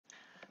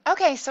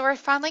Okay, so we're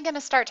finally going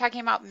to start talking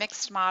about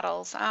mixed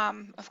models.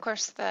 Of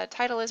course, the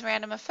title is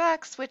random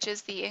effects, which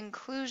is the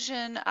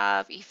inclusion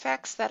of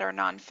effects that are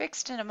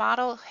non-fixed in a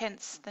model,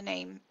 hence the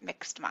name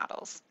mixed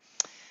models.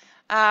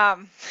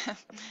 Um,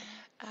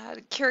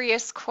 a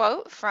curious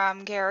quote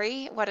from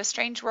Gary, "What a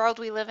strange world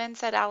we live in,"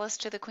 said Alice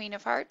to the Queen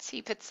of Hearts.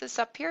 He puts this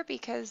up here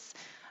because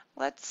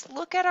let's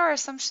look at our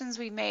assumptions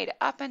we made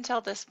up until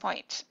this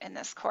point in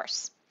this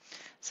course.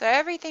 So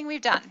everything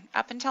we've done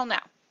up until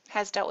now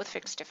has dealt with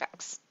fixed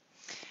effects.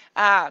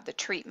 The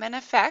treatment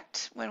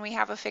effect, when we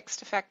have a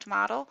fixed effect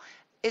model,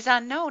 is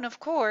unknown, of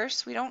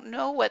course. We don't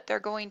know what they're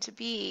going to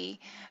be,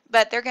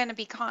 but they're going to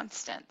be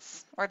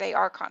constants, or they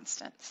are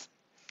constants.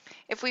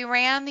 If we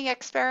ran the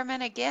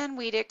experiment again,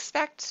 we'd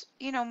expect,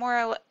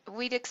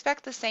 we'd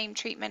expect the same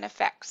treatment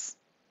effects.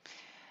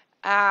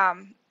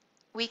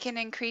 We can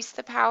increase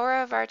the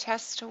power of our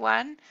test to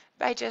 1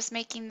 by just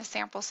making the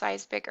sample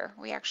size bigger.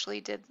 We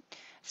actually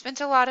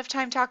spent a lot of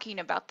time talking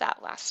about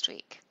that last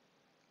week.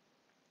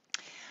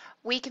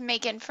 We can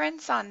make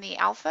inference on the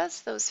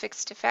alphas, those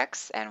fixed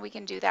effects, and we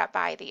can do that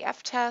by the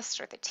f-test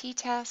or the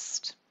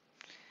t-test.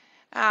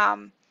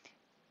 All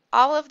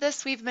of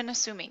this we've been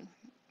assuming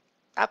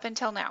up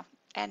until now.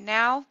 And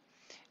now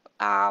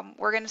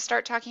we're going to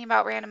start talking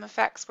about random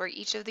effects where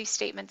each of these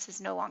statements is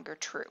no longer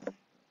true.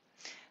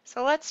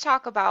 So let's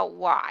talk about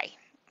why,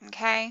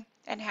 okay,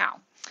 and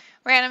how.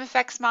 Random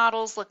effects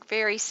models look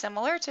very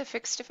similar to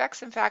fixed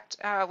effects. In fact,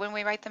 when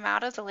we write them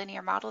out as a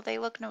linear model, they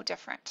look no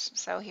different.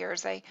 So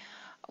here's a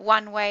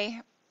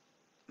one-way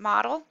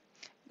model.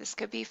 This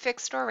could be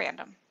fixed or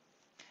random.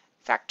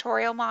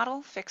 Factorial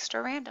model, fixed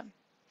or random.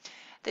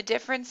 The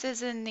difference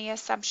is in the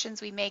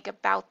assumptions we make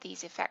about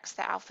these effects,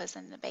 the alphas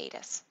and the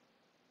betas.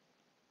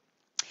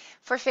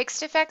 For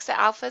fixed effects, the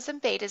alphas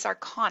and betas are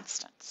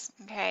constants,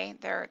 okay?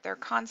 They're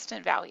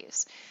constant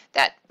values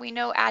that we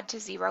know add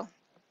to 0,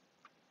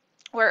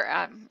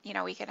 where,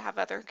 we could have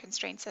other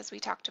constraints as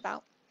we talked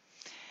about.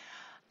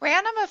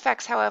 Random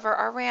effects, however,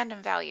 are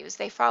random values.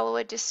 They follow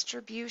a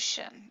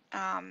distribution,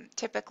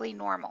 typically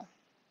normal.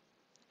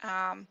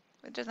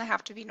 It doesn't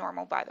have to be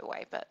normal, by the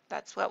way, but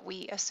that's what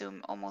we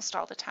assume almost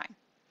all the time.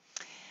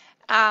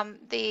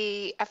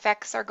 The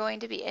effects are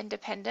going to be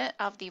independent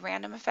of the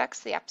random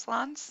effects, the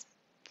epsilons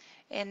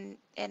in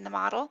the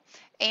model,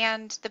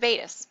 and the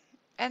betas,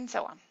 and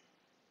so on.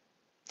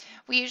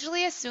 We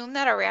usually assume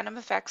that our random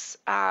effects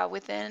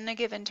within a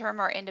given term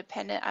are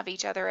independent of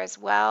each other as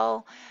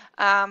well.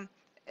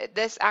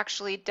 This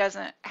actually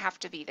doesn't have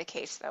to be the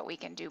case, though. We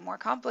can do more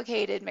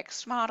complicated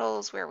mixed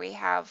models where we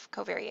have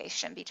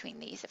covariation between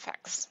these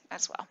effects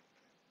as well.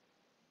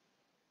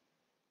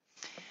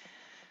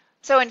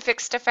 So in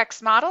fixed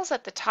effects models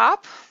at the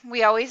top,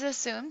 we always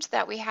assumed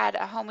that we had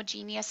a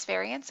homogeneous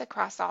variance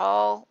across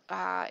all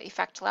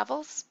effect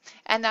levels,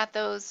 and that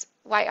those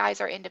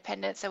yi's are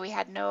independent, so we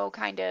had no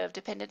kind of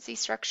dependency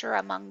structure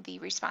among the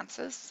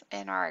responses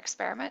in our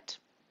experiment.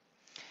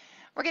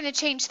 We're going to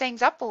change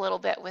things up a little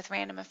bit with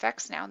random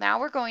effects now. Now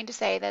we're going to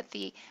say that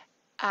the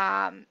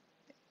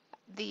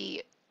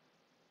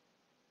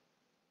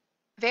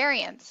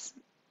variance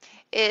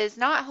is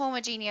not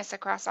homogeneous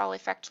across all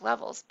effect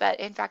levels, but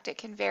in fact it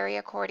can vary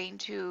according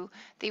to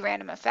the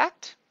random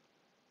effect.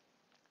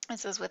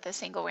 This is with a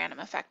single random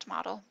effect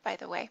model, by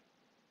the way.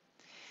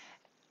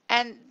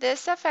 And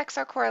this affects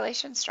our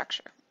correlation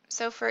structure.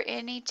 So for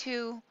any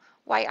two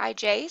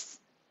yij's,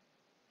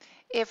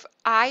 if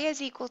I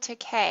is equal to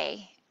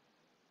k,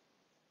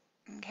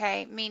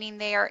 okay, meaning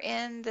they are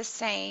in the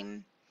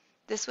same,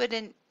 this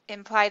would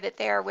imply that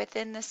they are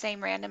within the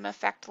same random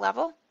effect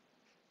level,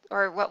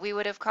 or what we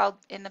would have called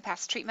in the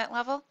past treatment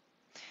level,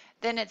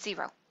 then it's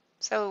 0.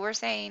 So we're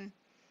saying,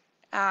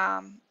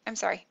 I'm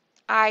sorry,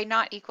 I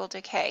not equal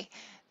to k.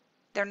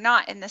 They're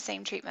not in the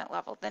same treatment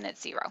level, then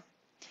it's 0.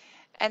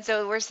 And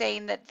so we're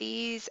saying that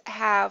these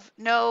have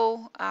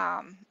no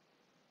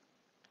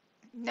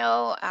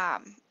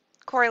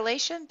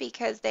correlation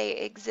because they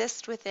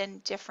exist within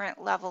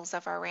different levels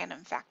of our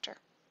random factor.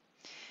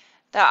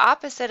 The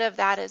opposite of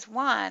that is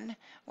 1,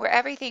 where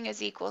everything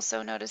is equal.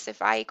 So notice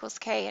if I equals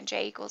k and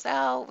j equals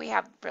l, we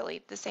have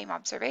really the same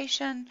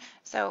observation,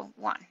 so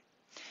 1.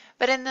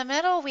 But in the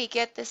middle, we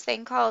get this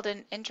thing called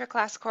an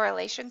intraclass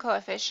correlation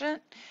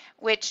coefficient,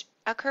 which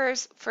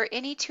occurs for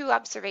any two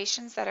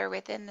observations that are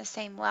within the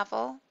same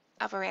level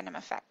of a random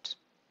effect.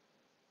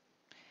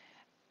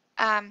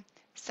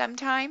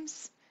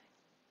 Sometimes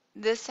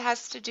this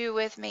has to do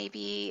with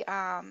maybe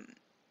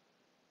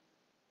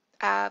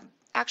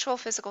actual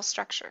physical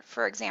structure.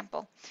 For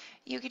example,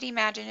 you could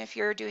imagine if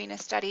you're doing a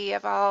study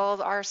of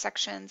all our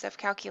sections of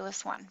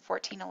Calculus 1,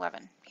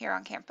 1411, here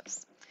on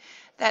campus,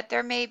 that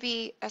there may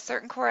be a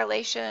certain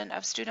correlation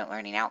of student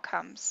learning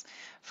outcomes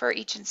for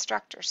each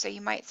instructor. So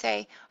you might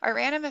say, our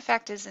random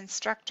effect is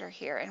instructor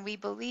here, and we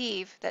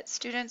believe that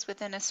students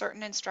within a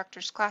certain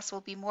instructor's class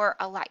will be more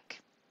alike.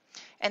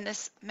 And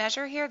this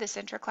measure here, this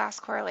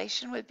interclass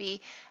correlation, would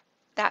be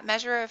that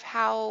measure of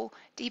how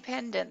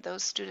dependent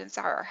those students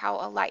are, or how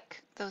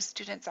alike those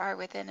students are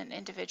within an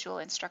individual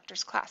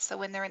instructor's class. So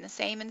when they're in the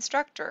same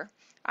instructor,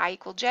 I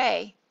equal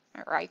j,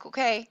 or I equal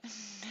K,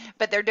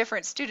 but they're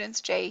different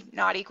students, J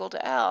not equal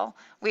to L,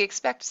 we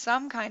expect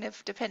some kind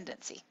of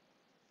dependency.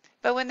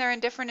 But when they're in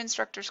different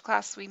instructors'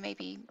 class, we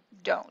maybe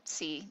don't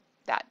see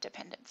that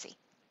dependency.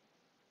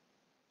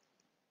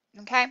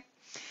 Okay?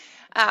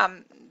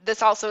 Um,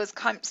 this also is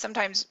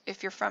sometimes,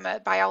 if you're from a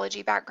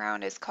biology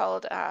background, is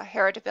called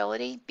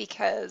heritability,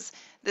 because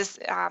this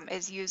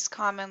is used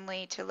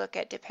commonly to look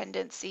at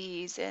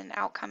dependencies and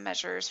outcome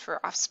measures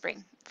for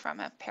offspring from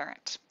a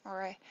parent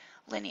or a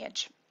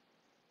lineage.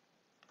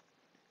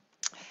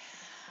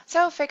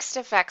 So fixed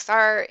effects,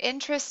 our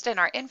interest and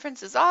our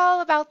inference is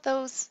all about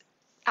those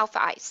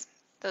alpha i's,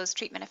 those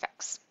treatment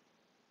effects.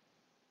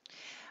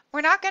 We're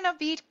not going to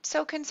be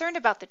so concerned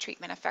about the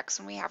treatment effects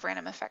when we have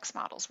random effects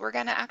models. We're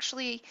going to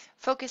actually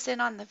focus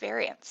in on the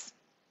variance.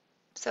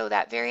 So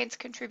that variance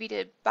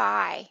contributed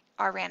by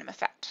our random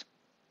effect.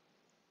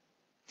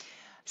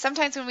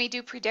 Sometimes when we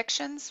do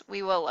predictions,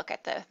 we will look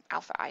at the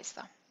alpha i's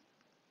though.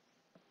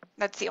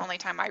 That's the only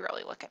time I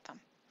really look at them.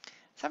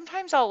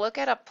 Sometimes I'll look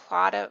at a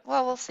plot of,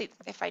 well, we'll see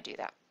if I do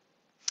that.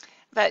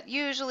 But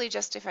usually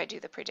just if I do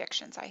the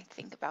predictions, I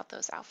think about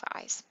those alpha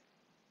i's.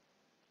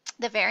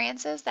 The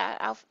variances,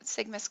 that alpha,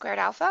 sigma squared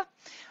alpha,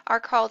 are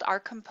called our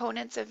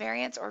components of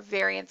variance or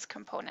variance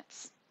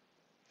components.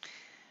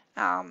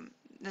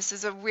 This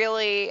is a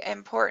really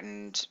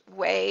important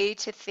way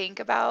to think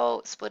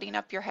about splitting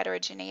up your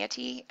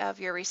heterogeneity of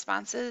your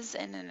responses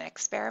in an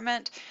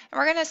experiment. And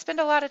we're going to spend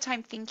a lot of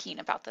time thinking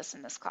about this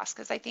in this class,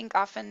 because I think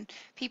often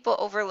people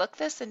overlook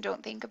this and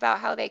don't think about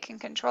how they can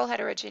control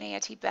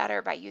heterogeneity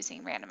better by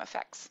using random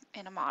effects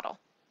in a model.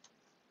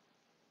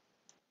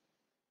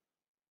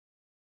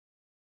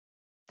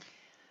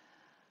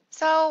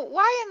 So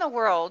why in the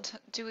world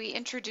do we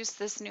introduce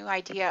this new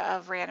idea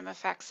of random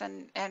effects,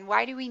 and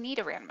why do we need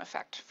a random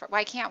effect?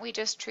 Why can't we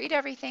just treat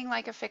everything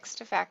like a fixed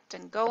effect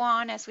and go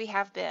on as we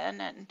have been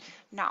and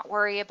not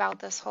worry about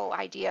this whole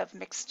idea of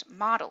mixed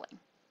modeling?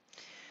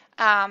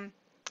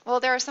 Well,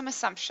 there are some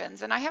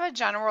assumptions, and I have a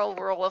general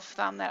rule of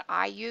thumb that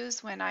I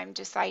use when I'm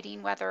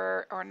deciding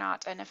whether or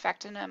not an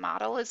effect in a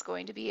model is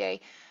going to be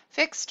a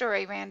fixed or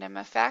a random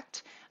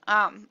effect.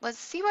 Let's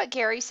see what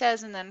Gary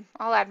says, and then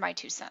I'll add my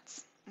 2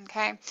 cents.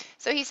 Okay,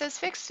 so he says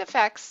fixed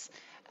effects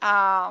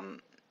are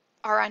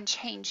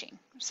unchanging.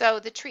 So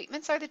the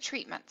treatments are the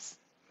treatments,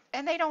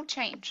 and they don't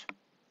change.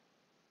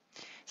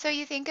 So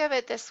you think of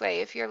it this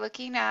way: if you're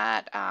looking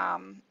at,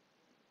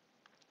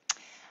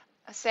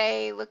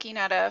 say, looking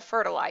at a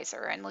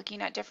fertilizer and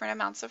looking at different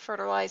amounts of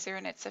fertilizer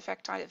and its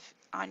effect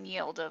on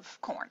yield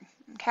of corn,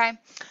 okay?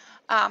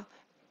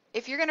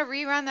 If you're going to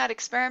rerun that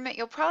experiment,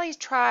 you'll probably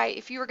try,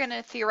 if you were going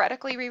to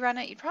theoretically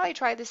rerun it, you'd probably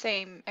try the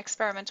same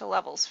experimental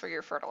levels for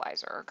your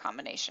fertilizer or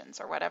combinations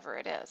or whatever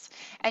it is.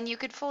 And you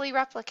could fully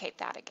replicate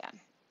that again.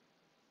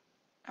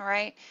 All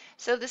right?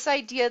 So this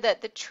idea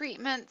that the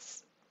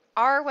treatments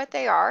are what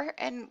they are,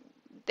 and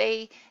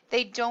they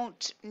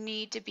don't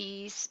need to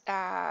be,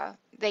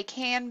 they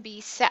can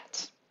be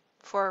set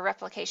for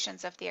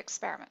replications of the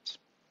experiment.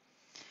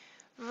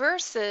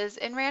 Versus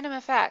in random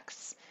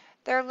effects,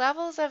 there are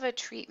levels of a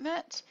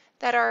treatment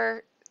that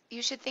are,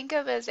 you should think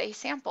of as a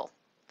sample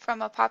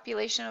from a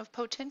population of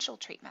potential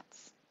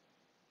treatments.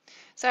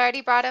 So I already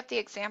brought up the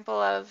example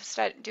of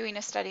doing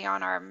a study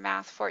on our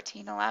Math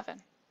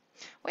 1411.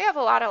 We have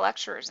a lot of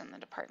lecturers in the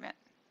department.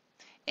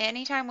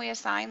 Anytime we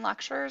assign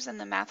lecturers in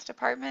the math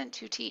department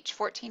to teach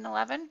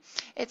 1411,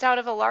 it's out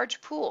of a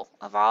large pool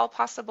of all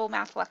possible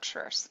math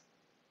lecturers.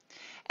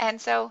 And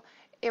so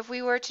if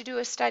we were to do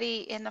a study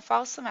in the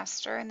fall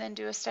semester and then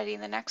do a study in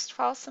the next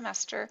fall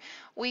semester,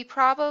 we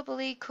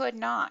probably could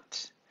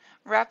not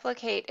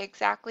replicate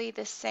exactly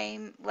the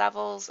same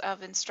levels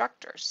of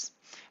instructors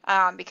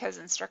because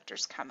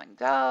instructors come and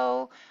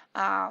go,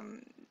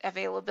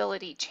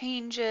 availability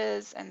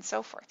changes, and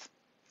so forth.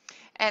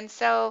 And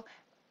so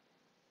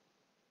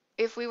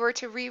if we were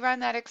to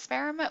rerun that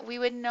experiment, we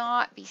would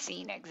not be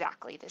seeing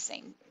exactly the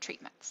same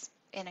treatments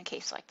in a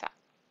case like that.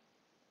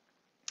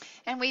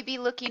 And we'd be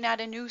looking at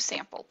a new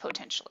sample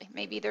potentially.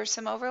 Maybe there's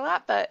some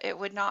overlap, but it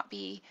would not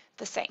be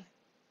the same.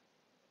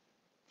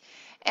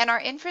 And our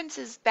inference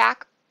is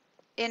back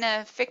in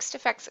a fixed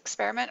effects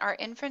experiment. Our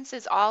inference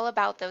is all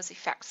about those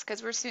effects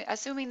because we're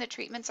assuming the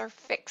treatments are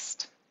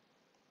fixed.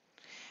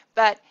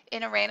 But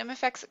in a random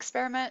effects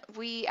experiment,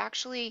 we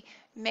actually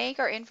make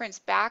our inference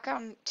back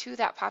on to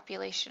that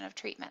population of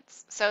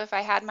treatments. So if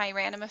I had my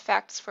random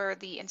effects for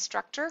the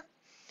instructor,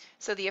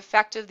 so the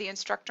effect of the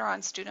instructor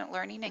on student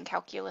learning in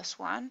Calculus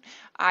 1,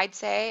 I'd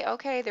say,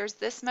 okay, there's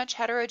this much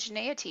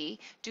heterogeneity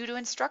due to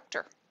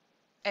instructor.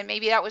 And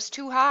maybe that was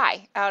too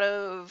high out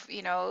of,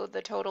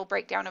 the total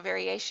breakdown of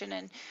variation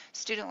in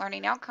student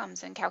learning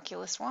outcomes in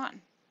Calculus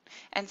 1.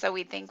 And so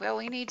we'd think, well,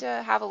 we need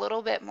to have a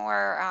little bit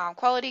more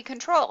quality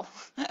control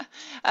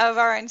of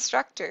our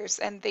instructors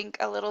and think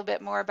a little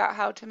bit more about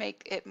how to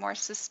make it more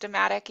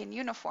systematic and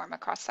uniform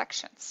across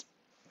sections.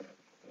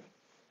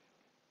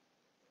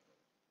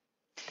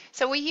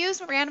 So we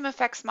use random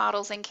effects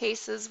models in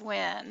cases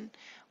when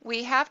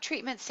we have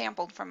treatment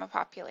sampled from a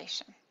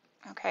population.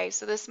 Okay,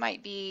 so this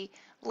might be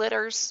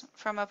litters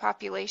from a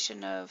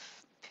population of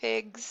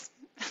pigs,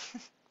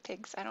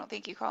 pigs, I don't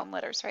think you call them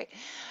litters, right?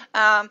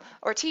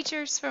 Or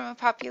teachers from a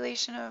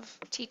population of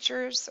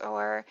teachers,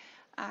 or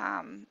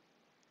um,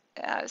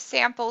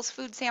 samples,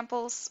 food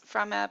samples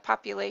from a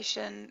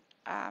population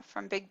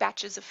from big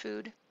batches of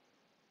food.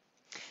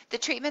 The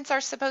treatments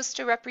are supposed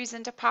to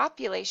represent a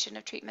population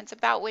of treatments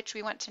about which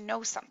we want to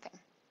know something.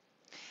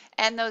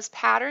 And those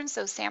patterns,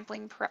 those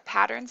sampling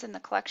patterns in the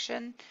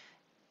collection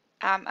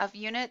of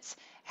units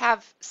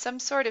have some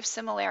sort of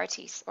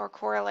similarities or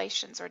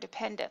correlations or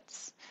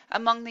dependence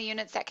among the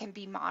units that can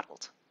be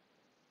modeled.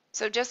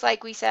 So just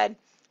like we said,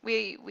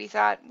 we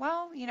thought,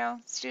 well,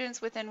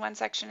 students within one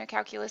section of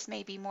calculus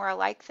may be more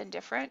alike than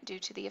different due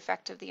to the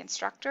effect of the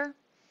instructor.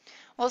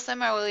 Well,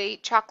 similarly,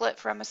 chocolate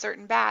from a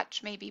certain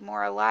batch may be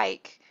more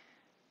alike,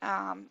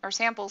 or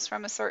samples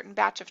from a certain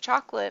batch of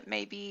chocolate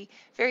may be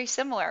very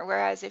similar,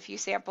 whereas if you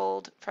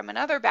sampled from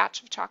another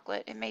batch of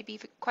chocolate, it may be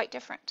quite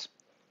different.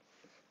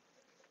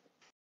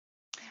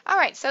 All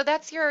right, so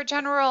that's your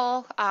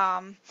general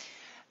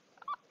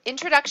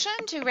introduction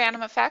to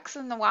random effects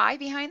and the why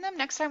behind them.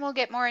 Next time we'll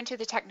get more into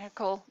the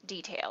technical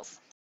details.